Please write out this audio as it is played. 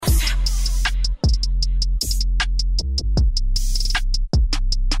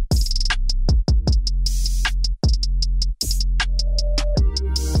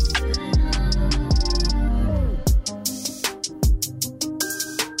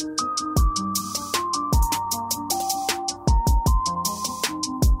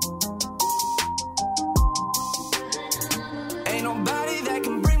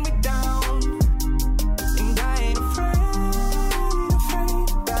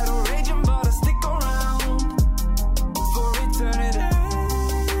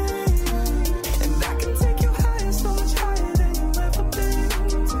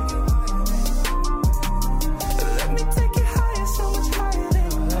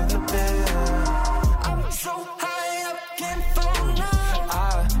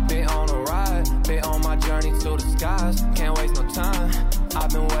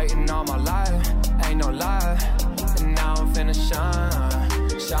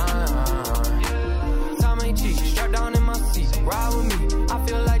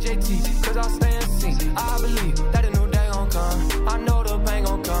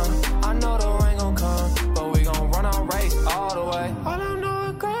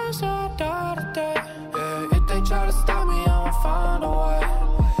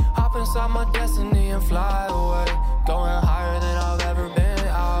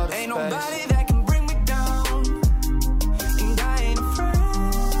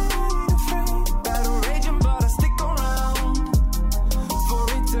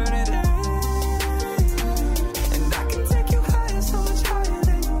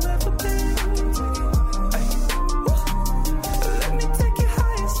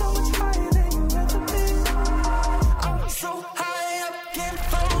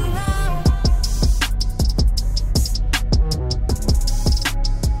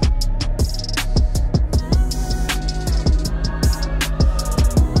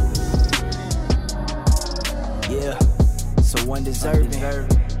one deserving. And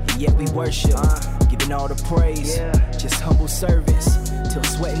yet we worship, giving all the praise. Just humble servants, till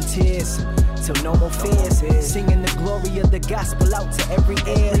sweat and tears, till no more fears. Singing the glory of the gospel out to every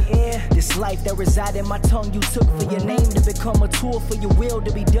ear. This life that reside in my tongue, you took for your name to become a tool for your will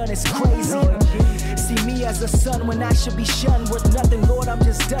to be done. It's crazy. See me as a son when I should be shunned. Worth nothing, Lord, I'm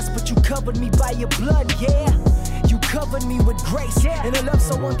just dust, but you covered me by your blood, You covered me with grace, and a love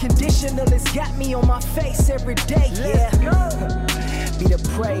so unconditional, it's got me on my face every day, Be the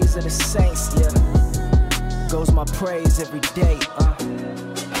praise of the saints, Goes my praise every day,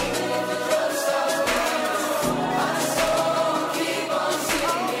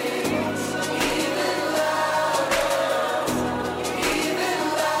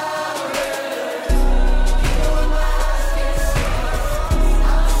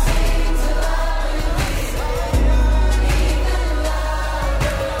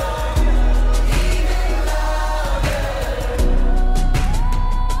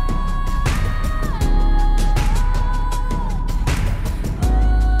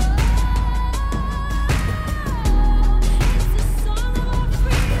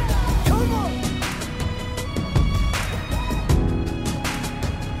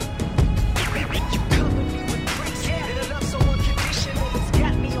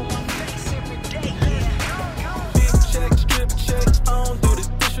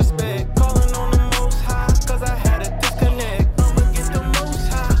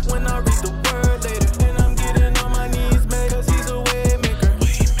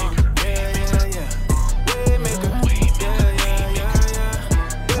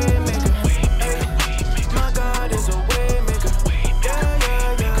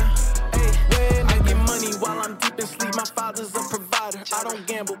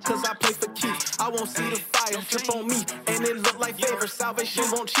 Salvation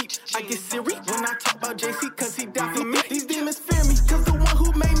won't cheat. I get Siri when I talk about JC, cause he died for me. These demons fear me, cause the one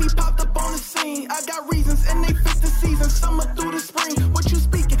who made me popped up on the scene. I got reasons and they fit the season, summer through the spring. What you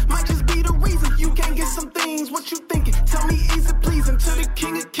speaking might just be the reason you can't get some things. What you thinking? Tell me easy pleasing to the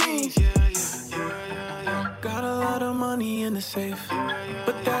King of Kings. Got a lot of money in the safe,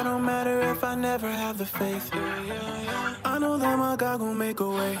 but that don't matter if I never have the faith. I know that my God gon' make a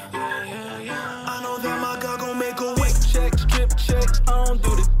way. I know that my God gon' make a way. Check, strip check, I don't do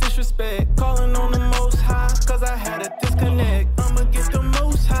the disrespect. Calling on the most high, cause I had a disconnect. I'ma get the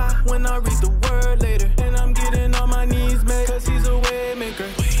most high when I read the word later. And I'm getting all my needs met, cause he's a way maker.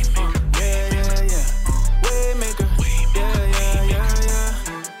 Way maker. Way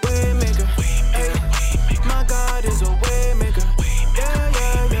maker. Ay, my God is a way maker. Way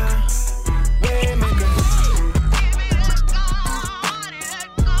maker.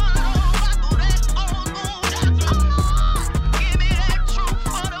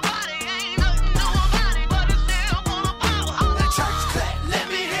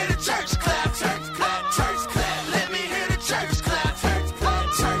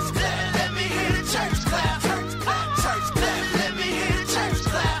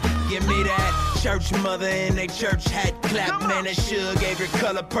 Church mother in they church hat clap. Man, that sure gave your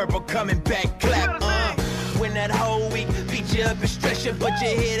color purple coming back clap. When that whole week beat you up and stress you, but you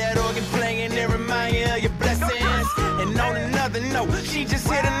hear that organ playing and remind you of your blessings. And on another note, she just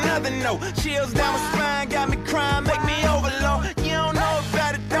hit another note. Chills down my spine, got me crying, make me overload. You don't know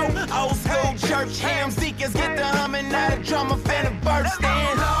about it though. Old school church hymns, deacons get the humming, now the drummer finna burst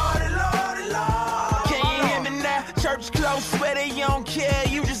in. Can you hear me now? Church close, swear they don't care,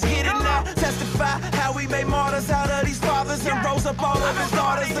 you just get it now. Testify how we made martyrs out of these fathers and rose up all of his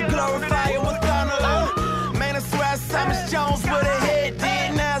daughters to glorify him with thunder. Man, I swear I saw Miss Jones with her head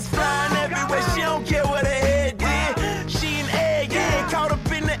did. Now it's flying everywhere, she don't care what her head did. She an egg, caught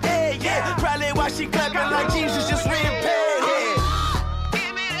up in the egg, probably why she clapping like Jesus just reappeared.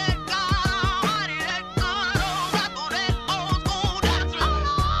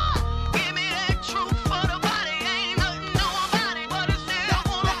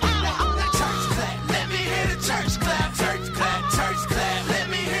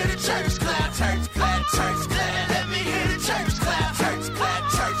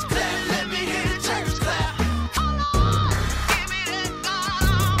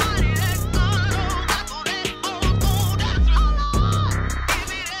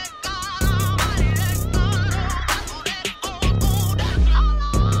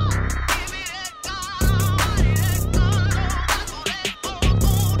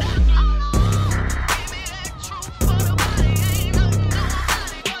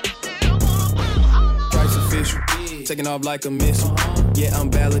 Taking off like a missile. Yeah, I'm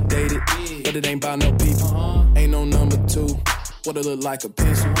validated, but it ain't about no people. Ain't no number two. What it look like a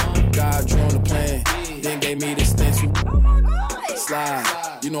pencil. God drew on the plan, then gave me the stencil.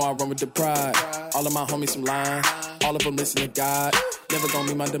 Slide, you know I run with the pride. All of my homies some lines, all of them listen to God. Never gonna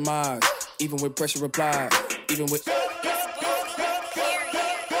be my demise, even with pressure replied, even with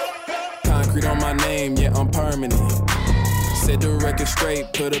concrete on my name, yeah, I'm permanent. Set the record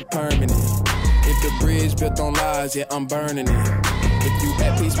straight, put a permanent. If the bridge built on lies, yeah, I'm burning it. If you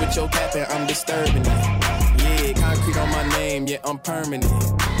at peace with your capping, I'm disturbing it. Yeah, concrete on my name, yeah, I'm permanent.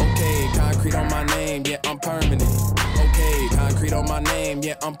 Okay, concrete on my name, yeah, I'm permanent. Okay, concrete on my name,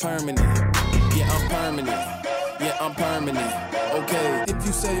 yeah, I'm permanent. Yeah, I'm permanent. Yeah, I'm permanent. Okay. If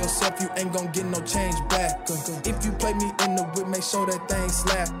you sell yourself, you ain't gon' get no change back. If you play me in the whip, make sure that thing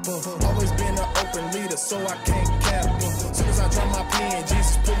slap. Always been an open leader, so I can't cap. Soon as I drop my pen,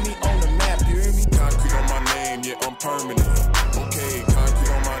 Jesus put me on the map. You hear me? Concrete on my name, yeah, I'm permanent. Okay,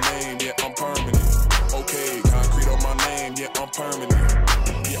 concrete on my name, yeah, I'm permanent. Okay, concrete on my name, yeah, I'm permanent.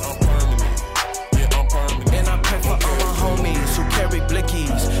 Yeah, I'm permanent. Yeah, I'm permanent. And I pray for all my homies who carry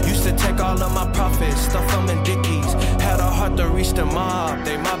blickies. Used to take all of my profits, stuff them in dickies. Had a heart to reach the mob,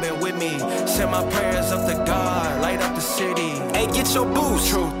 they mobbing with me. Send my prayers up to God, light up the city. Hey, get your boost.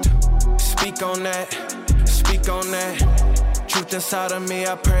 Truth, speak on that, speak on that. Truth inside of me,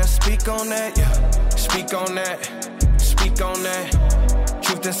 I pray, speak on that, yeah. Speak on that, speak on that.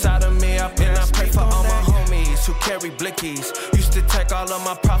 Truth inside of me, and I pray for all my homies who carry blickies. Used to take all of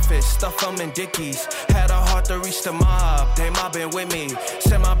my profits, stuff them in dickies. Had a heart to reach the mob, they mobbing with me.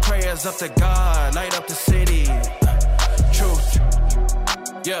 Send my prayers up to God, light up the city. Truth,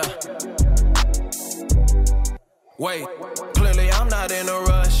 yeah. Wait, clearly I'm not in a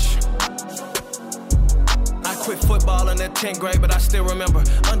rush. I quit football in the 10th grade, but I still remember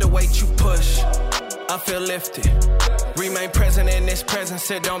underweight you push. I feel lifted. Remain present in this presence.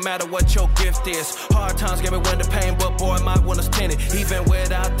 It don't matter what your gift is. Hard times give me window pain, but boy, my window's tinted. Even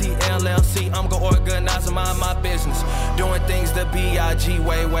without the LLC, I'm gonna organize and mind my business. Doing things the B.I.G.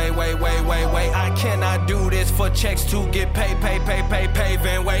 way. I cannot do this for checks to get paid.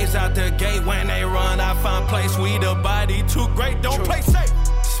 Paving ways out the gate. When they run, I find place. We the body too great, don't play safe.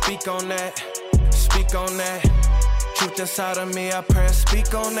 Speak on that, speak on that. Truth inside of me, I pray,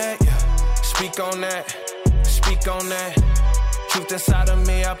 speak on that, yeah. Speak on that, speak on that. Truth inside of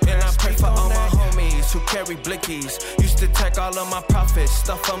me, and I pray for all my homies who carry blickies. Used to take all of my profits,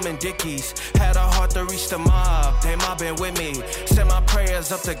 stuff them in dickies. Had a heart to reach the mob, they mobbing with me. Send my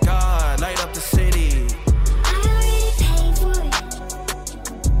prayers up to God, light up the city. I already paid for it.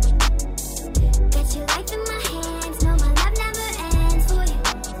 Got your life in my hands, no, my love never ends for you.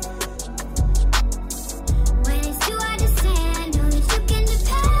 When it's too hard to stand, know that you can depend.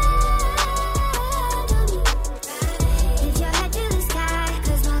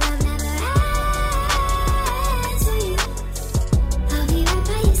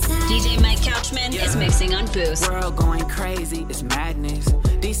 Is mixing on Boost. World going crazy, it's madness.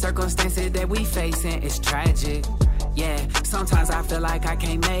 These circumstances that we facing, it's tragic. Yeah, sometimes I feel like I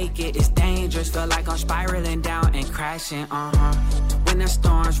can't make it. It's dangerous, feel like I'm spiraling down and crashing. When the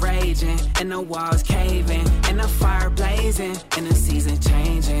storm's raging and the walls caving and the fire blazing and the season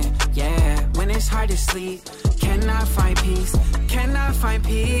changing. Yeah, when it's hard to sleep, cannot find peace, cannot find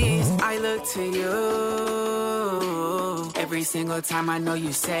peace. I look to you every single time. I know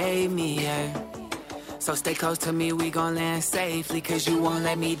you save me, yeah. So stay close to me, we gon' land safely, cause you won't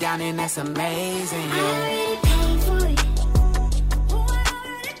let me down and that's amazing, yeah. I already paid for it.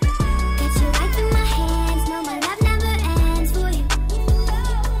 Got your life in my hands, no, my love never ends for you.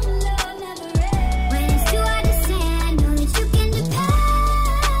 When it's too hard to stand, know that you can depend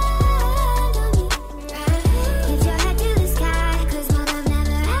on me. Lift your head to the sky, cause my love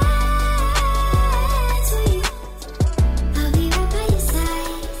never ends for you. I'll be right by your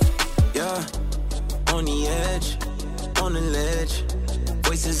side. Yeah. On the edge, on the ledge.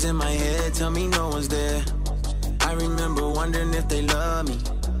 Voices in my head tell me no one's there. I remember wondering if they love me.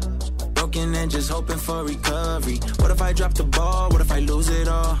 Broken and just hoping for recovery. What if I drop the ball? What if I lose it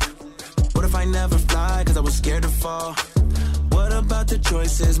all? What if I never fly cause I was scared to fall? What about the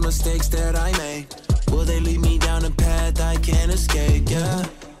choices, mistakes that I made? Will they lead me down a path I can't escape? Yeah.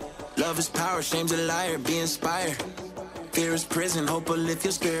 Love is power, shame's a liar, be inspired. Fear is prison, hope will lift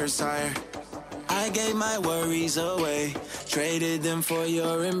your spirits higher. I gave my worries away, traded them for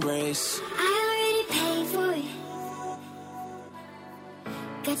your embrace. I already paid for it.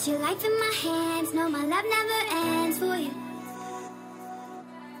 Got your life in my hands, no, my love never ends for you.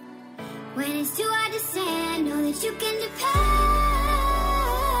 When it's too hard to stand, know that you can depend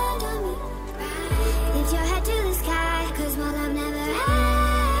on me. Lift your head to the sky, cause my love never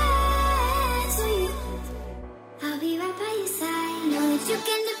ends for you. I'll be right by your side.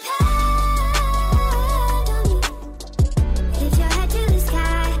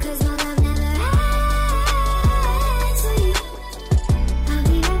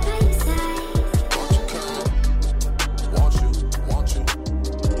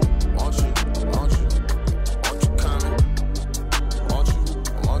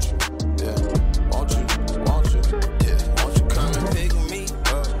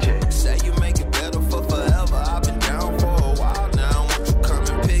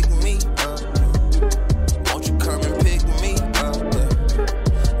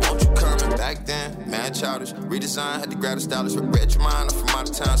 redesign, had to grab a stylist, regret your mind. I'm from out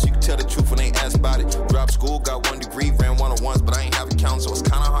of town, so you can tell the truth when they ask about it. Dropped school, got 1 degree, ran 101s, but I ain't have accounts, so it's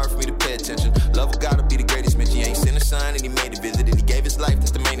kinda hard for me to pay attention. Love gotta be the greatest mention. He ain't sent a sign and he made a visit and he gave his life,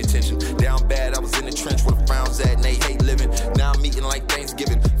 that's the main intention. Down bad, I was in the trench where the frowns at and they hate living. Now I'm eating like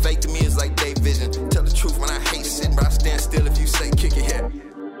Thanksgiving. Fake to me is like day vision. Tell the truth when I hate sitting, but I stand still if you say kick it here.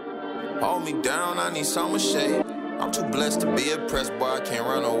 Hold me down, I need so much shade. I'm too blessed to be oppressed, boy, I can't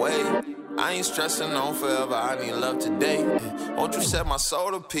run away. I ain't stressing on forever, I need love today. Won't you set my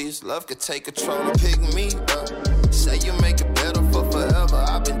soul to peace? Love could take control and pick me up. Say you make it better for forever.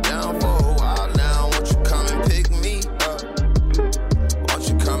 I've been down for a while now. Won't you come and pick me up? Won't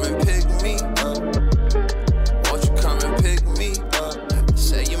you come and pick me up? Won't you come and pick me up?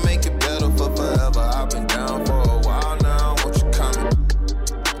 Say you make it better for forever. I've been down for a while now. Won't you coming?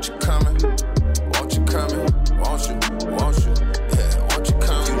 Won't you coming? Won't you coming? Won't you? Won't you? Yeah, won't you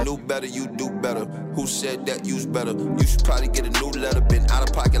come? You knew better, you do better. Who said that you's better? You should probably get a new letter. Been out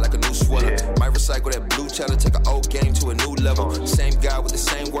of pocket like a new sweater. Might recycle that blue cheddar, take an old game to a new level. Same guy with the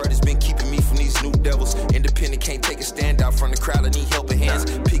same word has been keeping me from these new devils. Independent, can't take a stand out from the crowd. I need helping hands.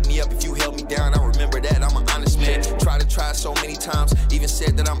 Pick me up if you held me down. I remember that, I'm an honest man. Try so many times, even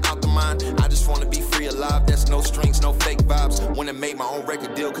said that I'm out the mind. I just wanna be free alive, that's no strings, no fake vibes. Wanna make my own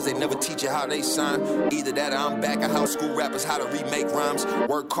record deal, cause they never teach you how they sign. Either that or I'm back at how school rappers how to remake rhymes.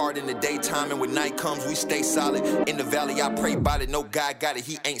 Work hard in the daytime and when night comes we stay solid. In the valley I pray about it, no God got it,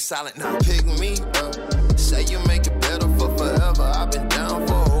 he ain't silent. Now pick me up, say you make it better for forever. I've been down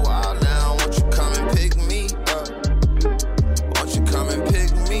for a while now, won't you come and pick me up? Won't you come and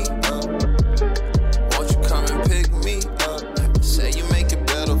pick me up? Won't you come and pick me up? Say you make it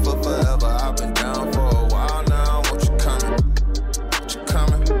better for forever. I've been down for a while now, won't you coming? Won't you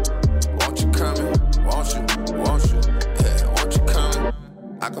coming? Won't you coming? Won't you? Won't you? Yeah, won't you coming?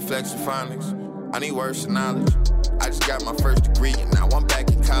 I can flex the phonics, I need words and knowledge. I just got my first degree and now I'm back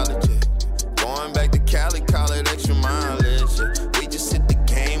in college, yeah. Going back to Cali, call it extra mileage, yeah. We just hit the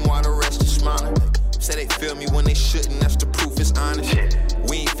game while the rest is smiling. Say they feel me when they shouldn't, that's the proof is honest.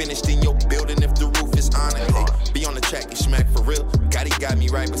 We ain't finished in your building if the roof is on it. Hey, be on the track and smack for real. God, he got me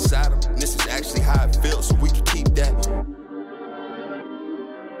right beside him. This is actually how it feels, so we can